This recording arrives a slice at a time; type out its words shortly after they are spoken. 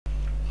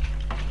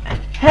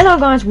Hello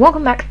guys,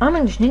 welcome back. I'm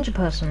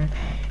EnglishNinjaPerson,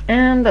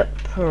 and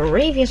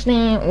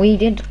previously we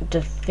did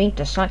defeat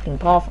the cycling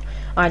path.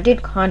 I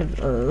did kind of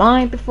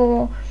lie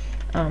before.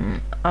 I'm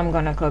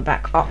gonna go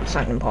back up the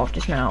cycling path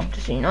just now,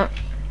 just so you know,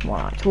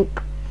 while I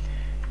talk.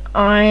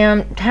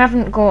 I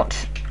haven't got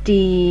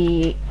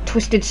the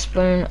twisted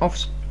spoon off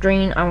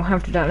screen. I will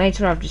have to do that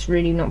later. I've just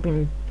really not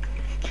been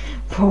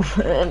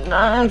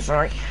I'm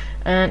sorry.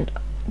 And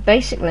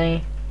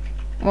basically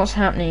what's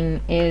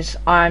happening is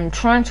I'm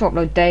trying to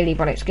upload daily,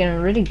 but it's getting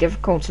really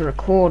difficult to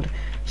record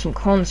some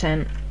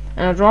content,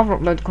 and I'd rather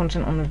upload the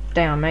content on the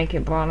day I make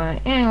it. But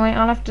anyway,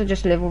 I'll have to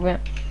just live with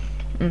it,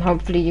 and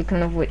hopefully you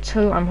can live with it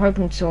too. I'm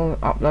hoping to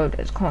upload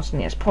as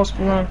constantly as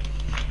possible.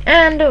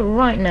 And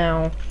right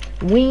now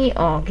we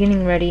are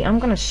getting ready. I'm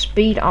gonna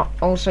speed up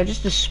also,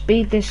 just to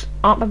speed this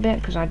up a bit,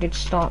 because I did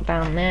start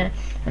down there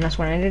and that's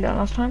when I did it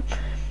last time.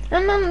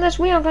 And nonetheless,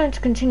 we are going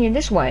to continue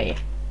this way.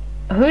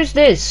 Who's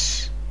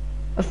this?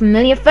 A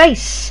familiar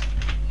face.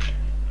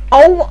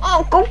 Oh,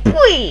 Uncle,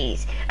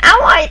 please. I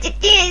wanted to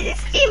dance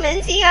the steam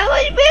and see how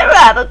much better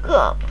I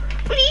become.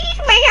 Please,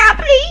 may I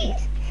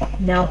please?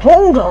 Now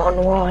hold on,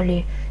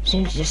 Wally.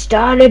 Since you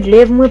started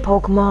living with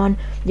Pokemon,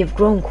 you've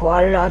grown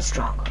quite a lot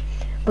stronger.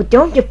 But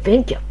don't you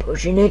think you're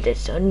pushing it to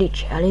suddenly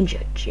challenge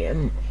your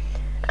gym?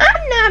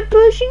 I'm not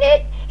pushing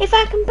it. If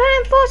I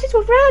combine forces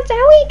with Rounds,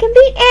 we can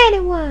beat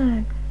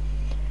anyone.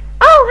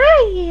 Oh,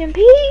 hi, EMP.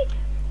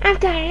 I've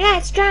got a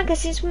lot stronger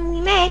since when we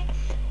met.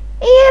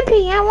 EMP,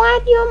 I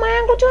want you and my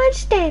uncle to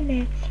understand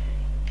that.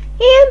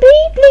 EMP,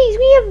 please,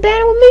 will you have a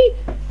battle with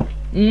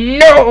me?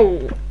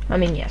 No! I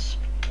mean, yes.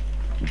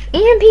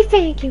 EMP,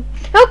 thank you.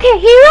 Okay,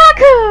 here I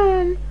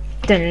come!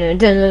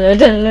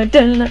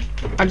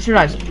 I just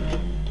realized.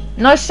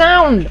 No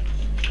sound!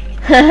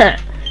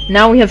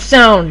 Now we have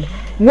sound.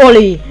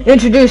 Wally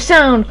introduced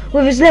sound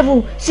with his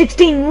level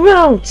 16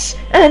 routes,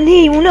 and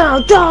he will now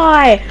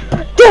die!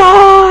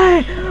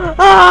 Die!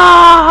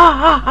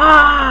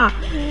 Ah!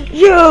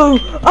 You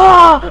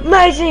are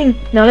amazing!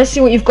 Now let's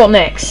see what you've got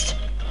next.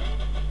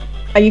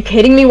 Are you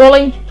kidding me,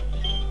 Wally?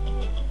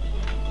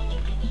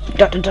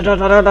 I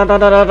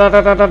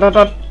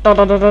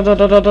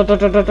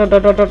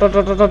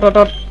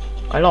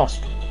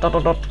lost.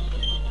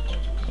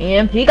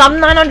 EMP got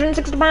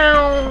 960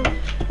 pounds!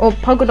 Or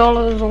polka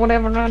dollars, or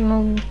whatever, I don't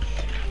know.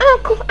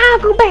 Uncle, I'll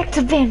go back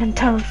to Venom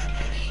Turf.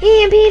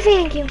 EMP,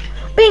 thank you.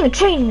 Being a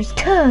trainer is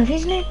tough,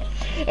 isn't it?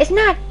 It's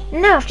not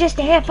enough just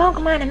to have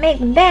Pokemon and make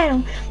them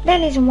battle. That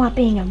isn't what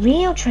being a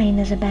real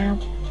trainer's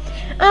about.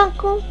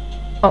 Uncle?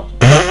 Oh.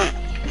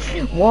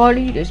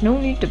 Wally, there's no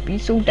need to be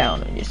so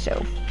down on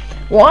yourself.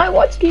 Why?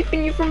 What's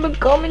keeping you from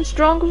becoming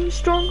stronger and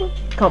stronger?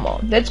 Come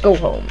on, let's go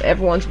home.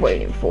 Everyone's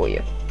waiting for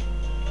you.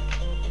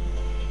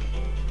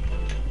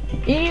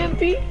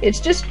 EMP, it's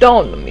just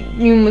dawned on me.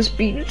 You must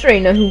be the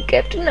trainer who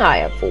kept an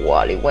eye out for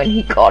Wally when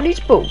he caught his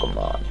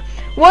Pokemon.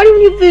 Why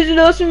don't you visit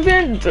us in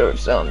Venture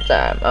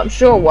sometime? I'm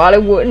sure Wally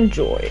would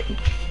enjoy it.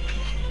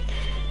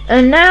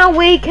 And now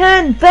we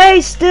can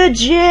face the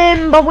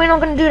gym, but we're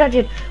not going to do that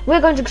yet. We're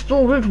going to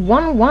explore Route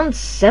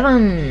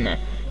 117.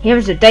 Here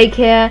is a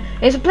daycare.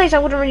 It's a place I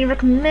wouldn't really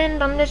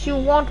recommend unless you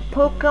want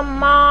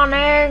Pokemon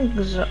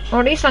eggs. Or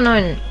at least I know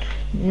in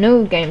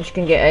no games you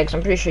can get eggs.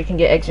 I'm pretty sure you can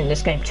get eggs in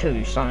this game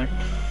too, so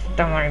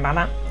don't worry about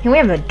that. Here we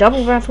have a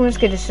double raffle. Let's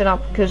get this set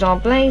up because our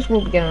Blaze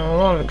will be getting a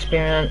lot of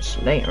experience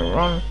later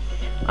on.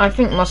 I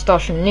think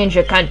Mustache and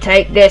Ninja can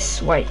take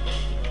this. Wait.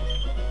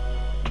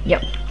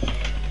 Yep.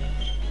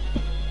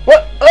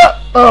 What?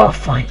 Oh,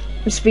 fine.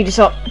 Let's speed this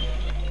up.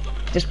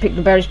 Just pick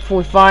the berries before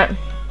we fight.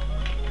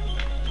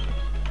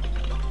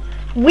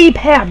 Weep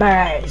hair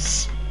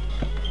berries.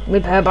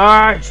 Weep hair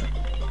berries.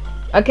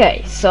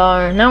 Okay,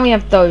 so now we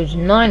have those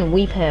 9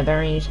 weep hair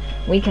berries.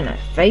 We can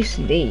face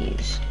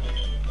these.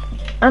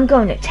 I'm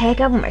going to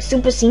tag up with my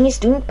super senior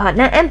student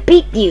partner and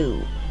beat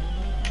you.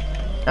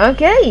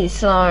 Okay,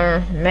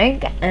 so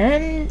Meg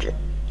and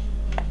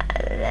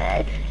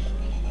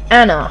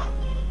Anna,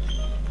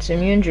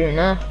 Simi and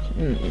Juna,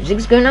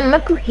 Zigzagoon and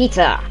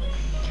Makuhita.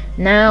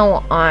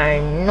 Now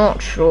I'm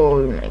not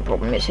sure what the main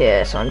problem is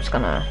here, so I'm just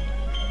gonna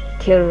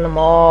kill them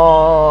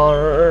all.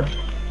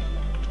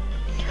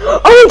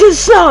 Oh, to the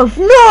south!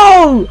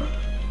 No!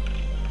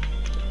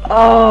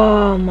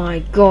 Oh my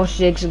gosh,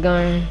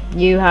 Zigzagoon,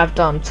 you have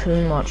done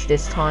too much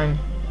this time.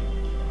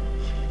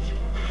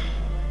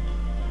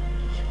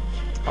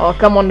 Oh,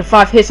 come on, the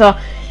 5-hitter.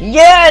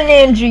 Yeah,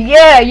 Ninja,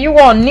 yeah, you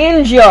are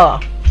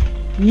Ninja.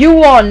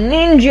 You are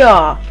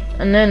Ninja.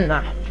 And then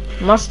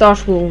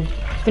Mustache will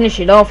finish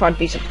it off. I'd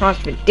be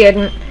surprised if it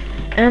didn't.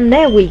 And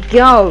there we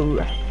go.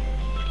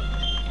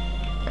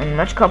 And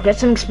Magikrap gets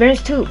some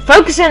experience too.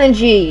 Focus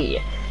energy.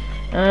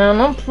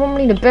 I'm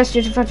probably the best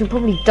use. In fact, you'll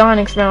probably die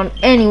next round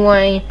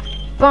anyway.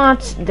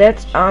 But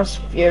let us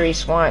Fury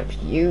Swipe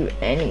you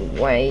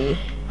anyway.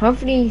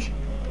 Hopefully.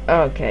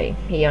 Okay,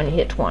 he only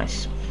hit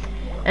twice.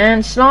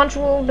 And Slange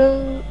will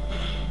do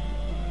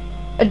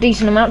a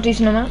decent amount.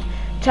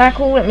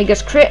 Tackle, let me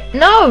guess, crit.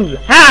 No!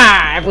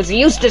 Ha! It was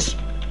Eustace.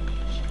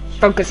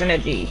 Focus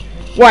energy.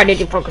 Why did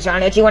you focus your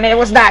energy when it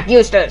was that,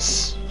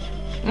 Eustace?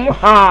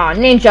 Mwaha!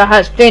 Ninja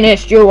has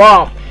finished you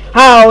off.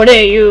 How do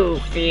you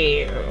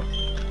feel?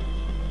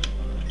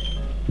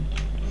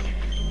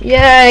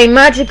 Yay,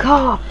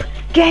 Magikrap!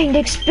 Gained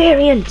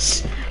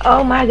experience!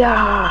 Oh my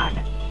god!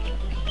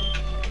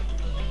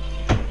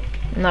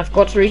 And I've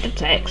got to read the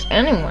text.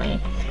 Anyway,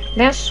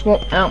 let's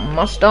swap out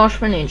Mustache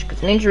for Ninja,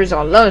 because Ninja is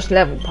our lowest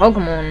level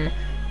Pokemon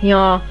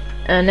here.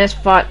 And let's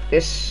fight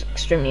this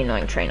extremely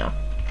annoying trainer.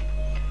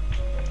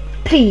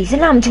 Please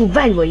allow me to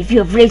evaluate if you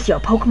have raised your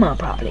Pokemon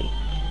properly.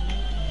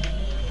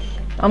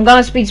 I'm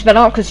gonna speed spell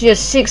out because she has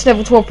 6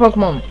 level 12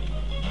 Pokemon.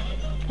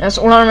 That's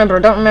all I remember. I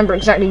don't remember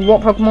exactly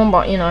what Pokemon,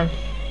 but you know.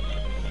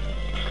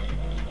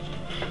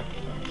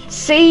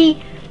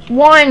 See?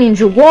 Why,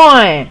 Ninja?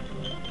 Why?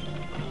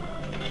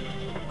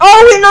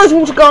 Oh, it knows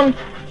Water Gun!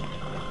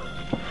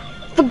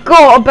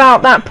 Forgot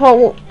about that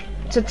part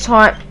to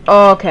type.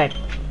 Oh, okay.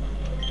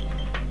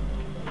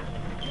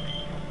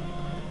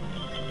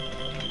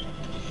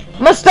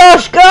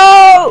 Mustache,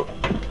 go!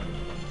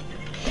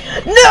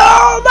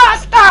 No!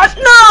 Mustache,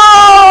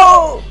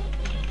 no!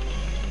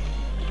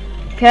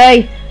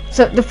 Okay,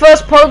 so the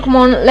first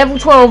Pokemon, level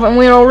 12, and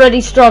we're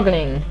already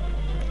struggling.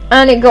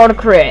 And it got a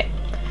crit.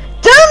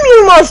 Damn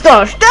you,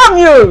 Mustache! Damn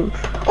you!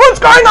 What's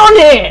going on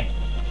here?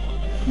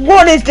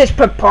 What is this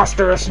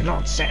preposterous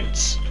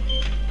nonsense?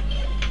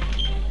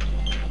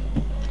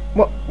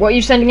 What are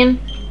you sending in?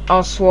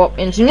 I'll swap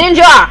into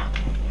Ninja!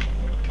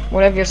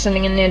 Whatever you're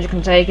sending in, Ninja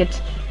can take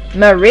it.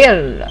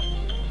 Marill!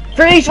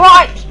 3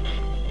 swipes!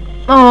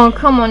 Oh,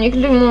 come on, you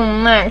can do more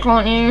than that,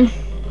 can't you?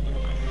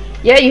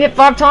 Yeah, you hit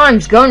 5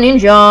 times. Go,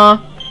 Ninja!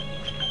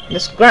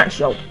 Let's scratch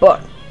your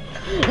butt.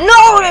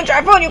 No, Ninja,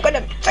 I thought you were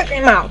gonna take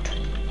him out.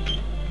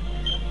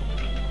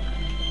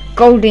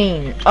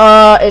 Goldeen.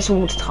 It's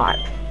water type.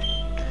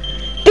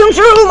 Don't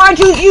through my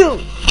you!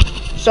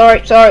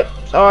 Sorry.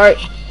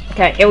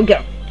 Okay, here we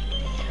go.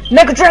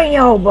 Mega Drain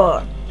your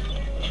butt.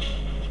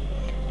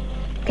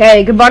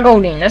 Okay, goodbye,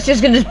 Goldeen. Let's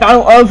just get this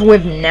battle over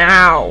with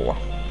now.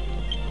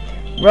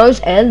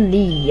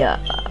 Roselia.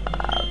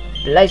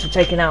 Blaze will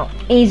take it out.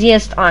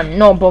 Easiest. I'm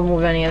not bothered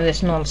with any of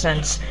this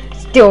nonsense.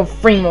 Still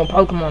 3 more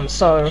Pokemon,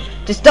 so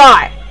just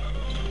die.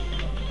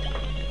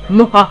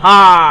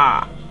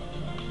 Muhaha.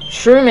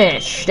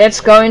 Shroomish.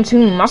 Let's go into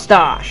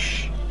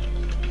Mustache.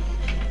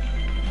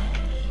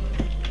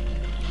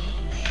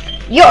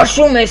 Your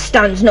Shroomish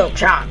stands no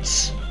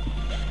chance.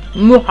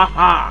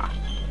 Muhaha.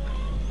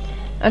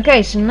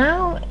 Okay, so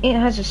now it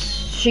has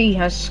she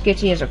has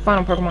Skitty as a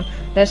final Pokemon.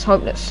 Let's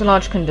hope that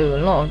Sludge can do a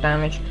lot of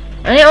damage.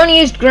 And it only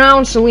used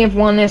Ground, so we have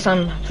won this.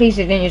 I'm pleased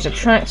it didn't use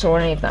Attract or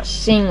any of that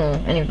Sing or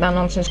any of that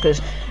nonsense,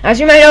 because as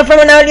you may know from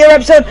an earlier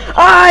episode,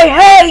 I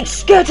hate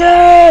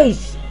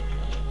Skitties!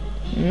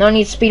 No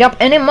need to speed up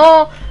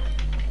anymore.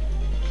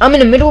 I'm in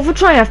the middle of a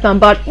triathlon,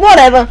 but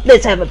whatever,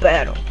 let's have a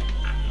battle.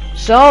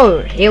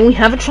 So, here we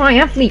have a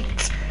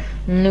triathlete.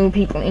 New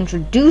people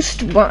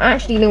introduced, but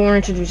actually they were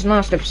introduced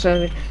last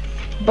episode.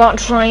 But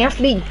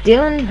triathlete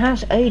Dylan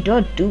has a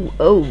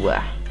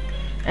duo.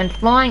 And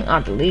flying, I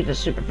believe, is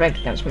super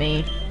effective against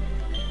me.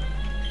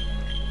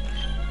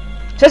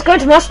 So let's go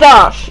to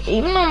Mustache.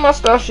 Even though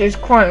Mustache is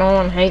quite low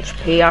on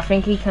HP, I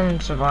think he can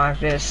survive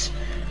this.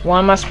 Why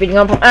am I speeding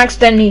up? I'm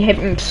accidentally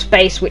hitting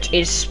space, which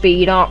is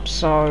speed up,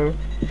 so...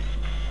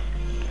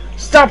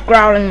 Stop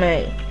growling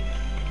me.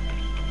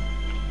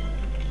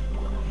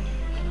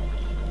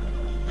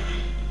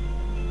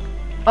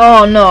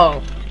 Oh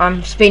no.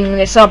 I'm speeding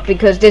this up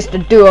because this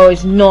duo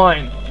is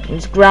annoying.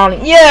 It's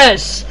growling.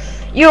 Yes!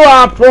 You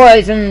are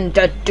poisoned,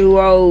 the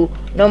duo.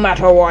 No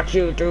matter what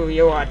you do,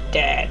 you are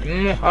dead.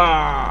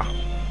 Mwah.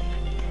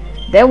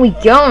 There we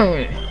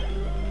go.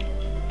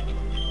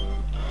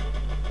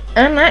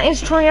 And that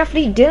is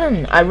Triathlete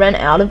Dylan. I ran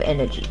out of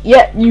energy.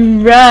 Yeah,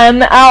 you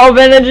ran out of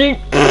energy.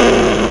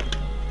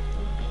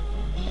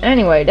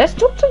 Anyway, let's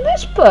talk to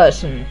this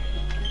person.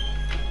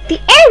 The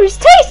air is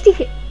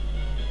tasty.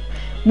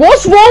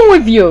 What's wrong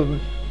with you?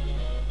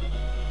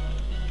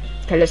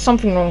 Okay, there's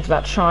something wrong with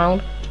that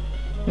child.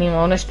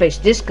 Meanwhile, let's face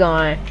this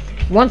guy.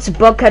 Once a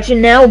bug catcher,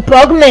 now a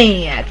bug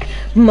maniac.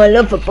 My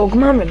love for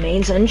Pokemon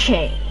remains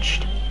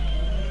unchanged.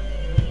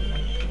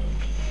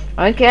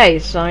 Okay,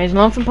 so his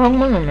love for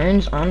Pokemon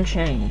remains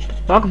unchanged.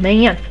 Bug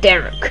maniac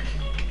Derek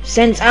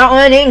sends out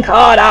an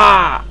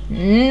Incarter.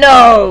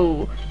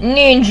 No,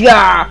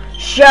 Ninja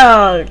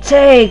shall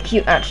take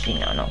you. Actually,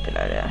 no, not a good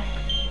idea.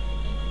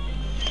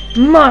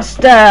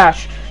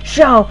 Mustache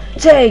shall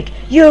take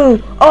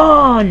you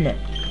on.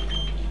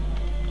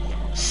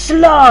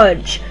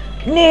 Sludge,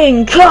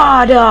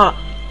 Ninkada.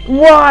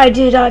 Why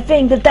did I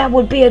think that that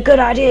would be a good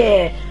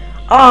idea?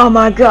 Oh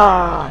my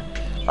god.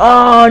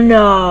 Oh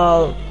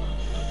no.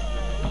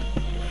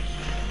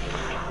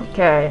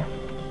 Okay.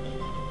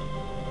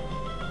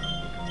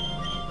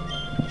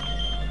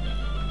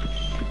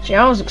 See,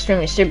 I was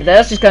extremely stupid there.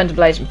 Let's just go into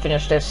Blaze and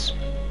finish this.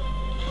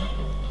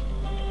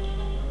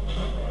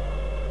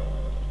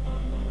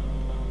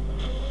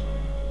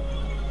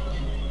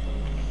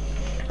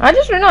 I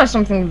just realized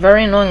something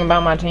very annoying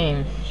about my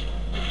team.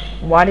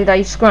 Why did I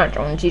use Scratch?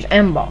 I want to use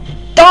Ember.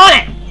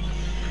 Darn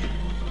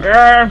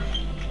it!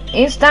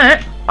 Is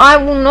that I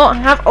will not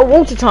have a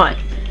water type.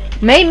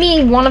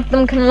 Maybe one of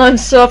them can learn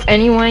surf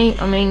anyway.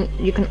 I mean,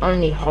 you can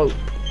only hope.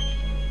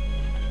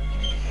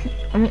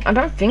 I mean, I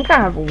don't think I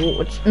have a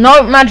water.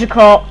 No,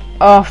 Magikarp.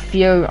 Oh,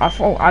 phew.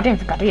 I didn't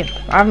think I did.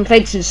 I haven't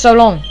played since so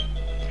long.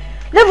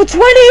 Level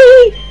 20!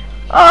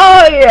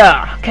 Oh,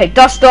 yeah. Okay,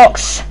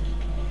 Dustox.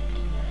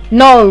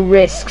 No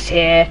risks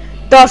here.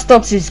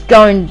 Dustox is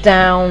going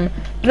down.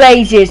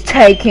 Blaze is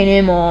taking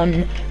him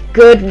on.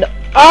 Good.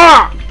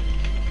 Ah!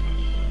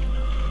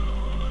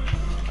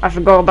 I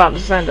forgot about the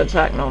sand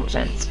attack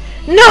nonsense.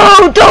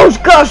 No!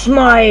 Don't gust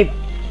my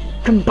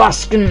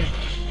combustion.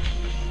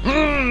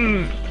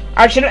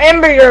 I should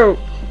ember you.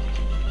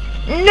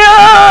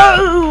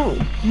 No!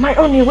 My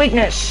only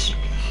weakness,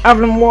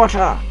 other than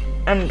water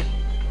and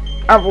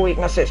other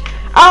weaknesses.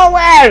 Oh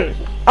well!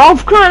 Oh,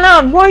 for crying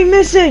out! Why are you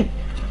missing?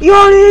 You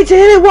only need to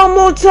hit it one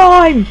more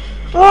time.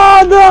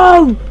 Oh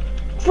no!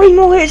 3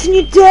 more hits and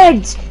you're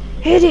dead.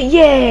 Hit it,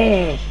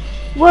 yeah.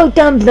 Well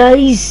done,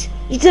 Blaze.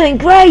 You're doing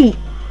great.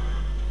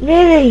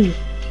 Really?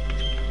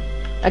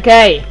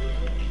 Okay.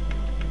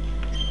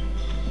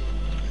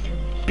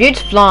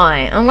 Beautifly.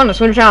 I'm gonna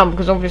switch out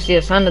because obviously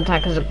a sand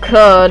attack has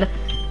occurred.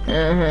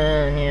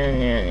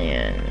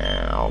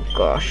 Oh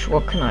gosh,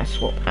 what can I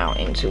swap out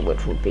into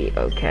which would be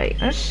okay?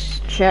 Let's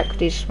check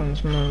this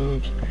one's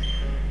moves.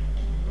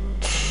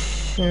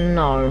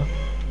 No.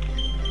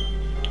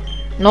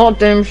 Not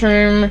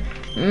Doomshroom.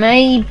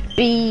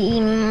 Maybe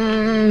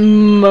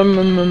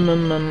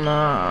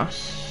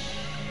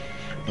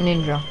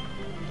Ninja.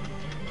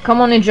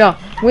 Come on, Ninja.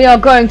 We are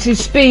going to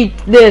speed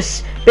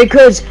this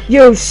because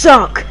you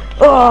suck.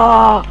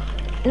 Oh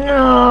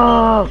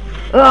no.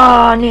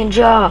 Oh,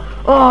 Ninja.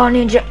 Oh,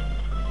 Ninja.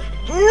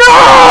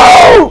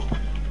 No!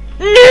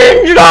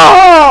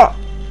 Ninja!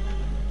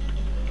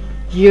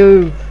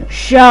 You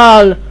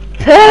shall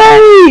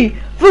pay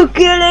for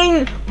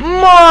killing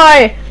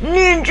my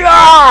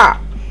Ninja!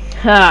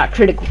 Ha,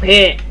 critical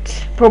hit.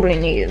 Probably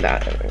needed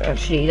that,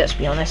 actually, let's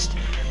be honest.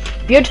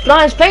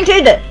 Beautifly is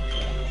painted!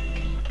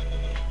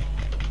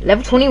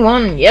 Level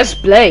 21, yes,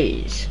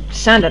 Blaze.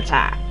 Sand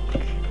attack.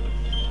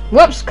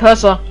 Whoops,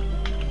 cursor.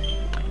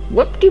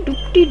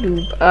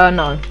 Whoop-de-doop-de-doop.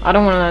 No, I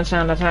don't want to learn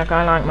sand attack.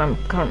 I like my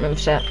current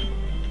moveset.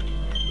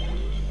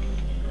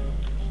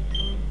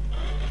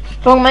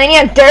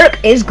 Pokemaniac Derek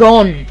is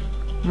gone.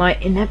 My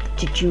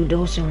ineptitude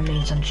also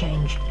remains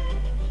unchanged.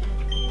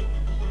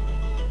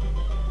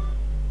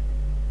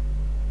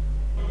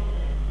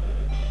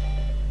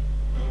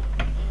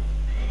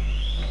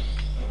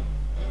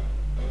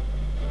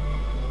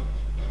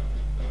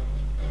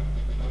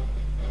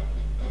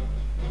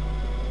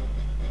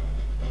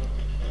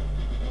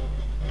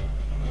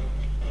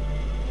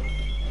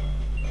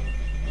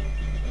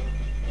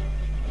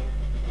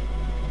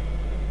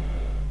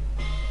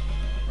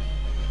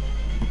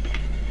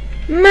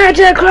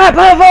 Magikrap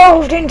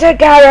evolved into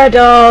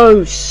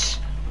Gyarados!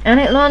 And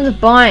it learns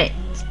Bite.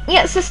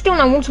 Yes, there's still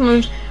no water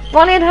moves,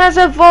 but it has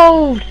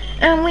evolved!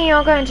 And we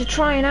are going to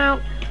try it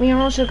out. We are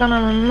also going to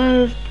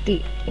remove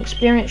the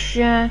experience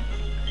share.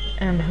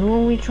 And who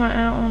will we try it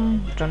out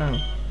on? Don't know.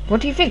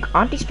 What do you think?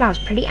 Aren't these flowers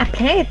pretty? I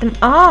played them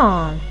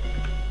on!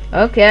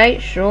 Okay,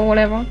 sure,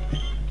 whatever.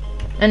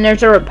 And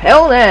there's a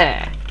repel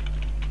there!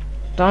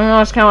 Don't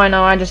ask how I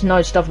know, I just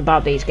know stuff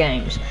about these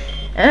games.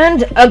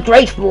 And a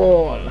Great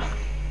Ball!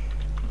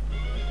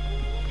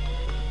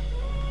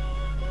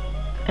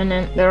 And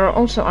then there are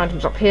also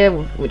items up here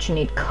which you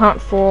need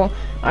cut for.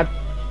 I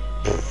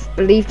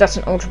believe that's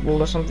an Ultra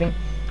Ball or something.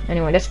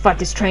 Anyway, let's fight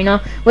this trainer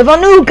with our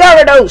new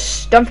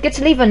Gyarados! Don't forget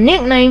to leave a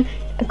nickname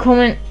and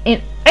comment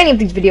in any of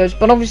these videos,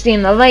 but obviously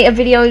in the later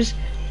videos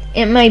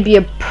it may be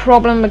a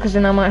problem because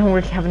then I might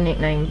already have a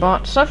nickname.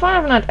 But so far I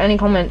haven't had any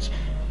comments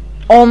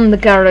on the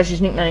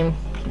Gyarados' nickname.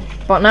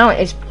 But now it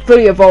is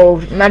fully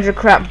evolved.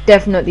 Magikrap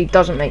definitely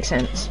doesn't make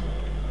sense.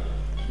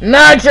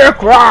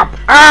 Magikrap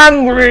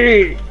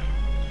angry!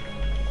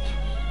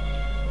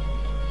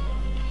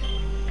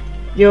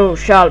 You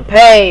shall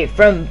pay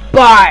from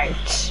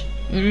Bite!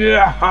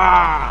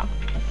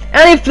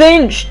 And he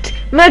flinched!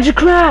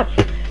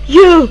 Magikrap!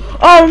 You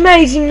are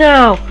amazing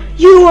now!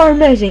 You are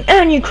amazing!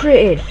 And you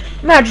critted!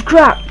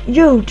 Magikrap,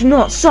 you do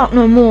not suck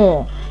no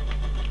more!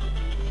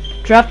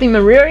 Drafting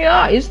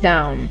Mariria is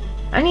down.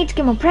 I need to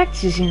get more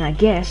practice in, I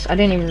guess. I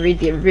didn't even read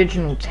the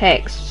original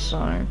text,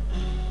 so...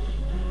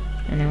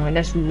 Anyway,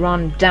 let's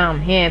run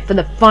down here for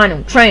the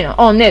final trainer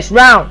on this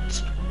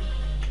round!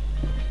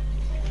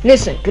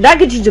 Listen, could I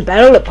get you to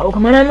battle the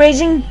Pokemon I'm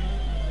raising?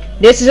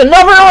 This is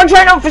another hour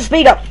trainer for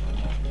speed up!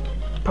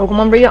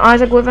 Pokemon breeder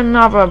Isaac with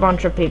another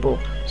bunch of people.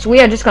 So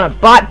we are just gonna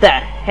bite the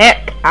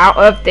heck out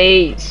of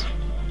these.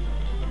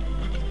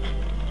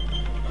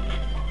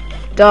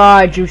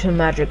 Die due to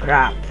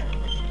Magikrap.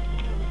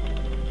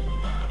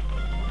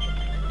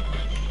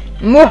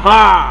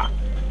 Muha!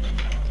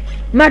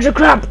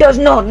 Magikrap does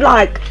not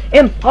like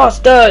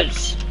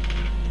imposters!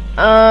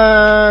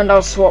 And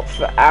I'll swap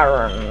for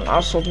Aaron.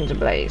 I'll swap into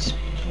Blaze.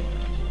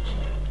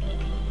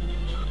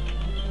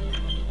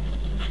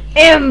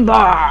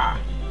 Ember!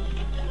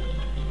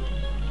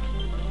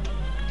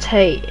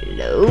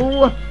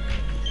 Tailo.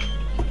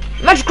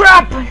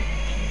 Magikrap!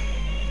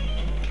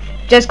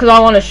 Just because I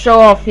want to show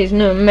off his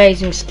new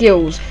amazing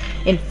skills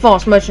in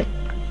fast motion.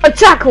 A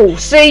tackle!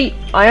 See?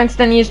 I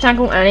accidentally used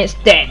tackle and it's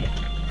dead.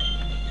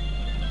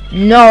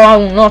 No, I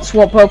will not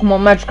swap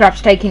Pokemon.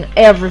 Magikrap's taking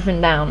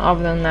everything down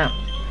other than that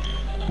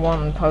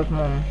one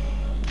Pokemon,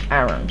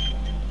 Aaron.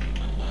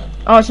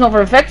 Oh, it's not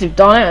very effective,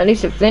 darn it. At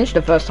least it flinched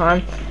the first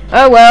time.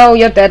 Oh well,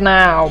 you're dead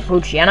now,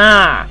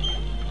 Poochyena.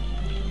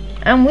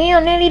 And we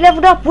are nearly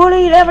leveled up. Will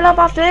he level up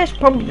after this?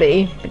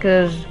 Probably,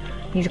 because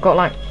he's got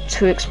like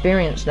 2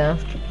 experience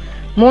left.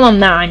 More than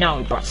that, I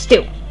know, but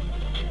still.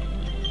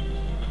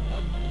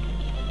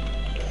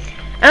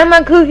 And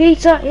my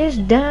Kuhita is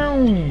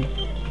down.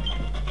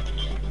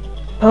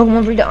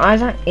 Pokemon Breeder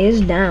Isaac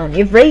is down.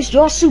 You've raised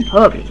yours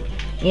superbly.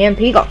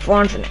 EMP got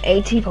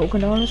 480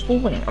 Pokedollars for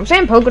winning. I'm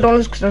saying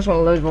Pokedollars because that's what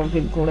loads of other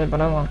people call it,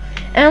 but I won't.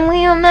 And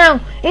we are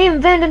now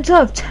in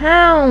Vendenturf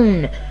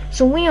Town.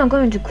 So we are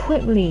going to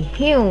quickly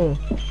heal.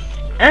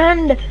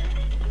 And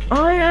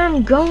I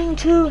am going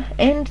to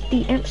end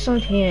the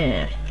episode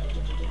here.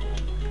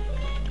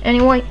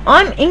 Anyway,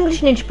 I'm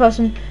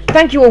EnglishNinjaPerson.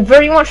 Thank you all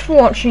very much for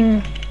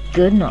watching.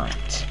 Good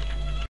night.